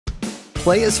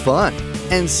play is fun,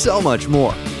 and so much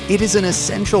more. It is an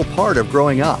essential part of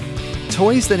growing up.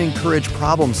 Toys that encourage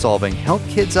problem solving help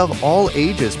kids of all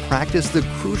ages practice the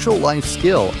crucial life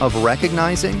skill of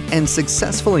recognizing and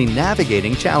successfully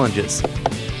navigating challenges.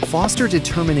 Foster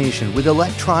determination with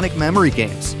electronic memory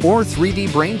games or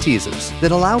 3D brain teasers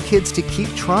that allow kids to keep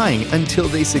trying until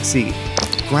they succeed.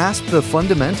 Grasp the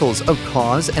fundamentals of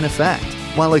cause and effect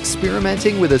while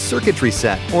experimenting with a circuitry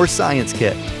set or science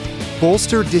kit.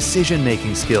 Bolster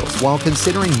decision-making skills while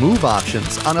considering move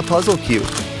options on a puzzle cube.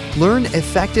 Learn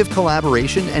effective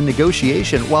collaboration and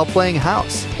negotiation while playing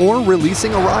house or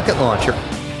releasing a rocket launcher.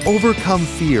 Overcome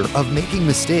fear of making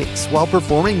mistakes while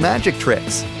performing magic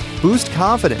tricks. Boost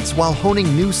confidence while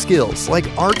honing new skills like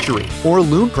archery or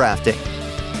loom crafting.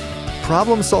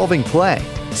 Problem-solving play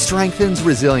strengthens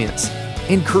resilience,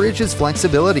 encourages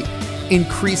flexibility,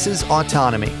 increases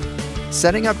autonomy,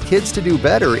 setting up kids to do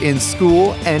better in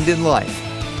school and in life.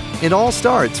 It all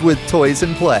starts with toys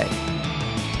and play.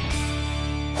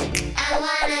 I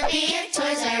wanna be your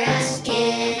Toys R Us.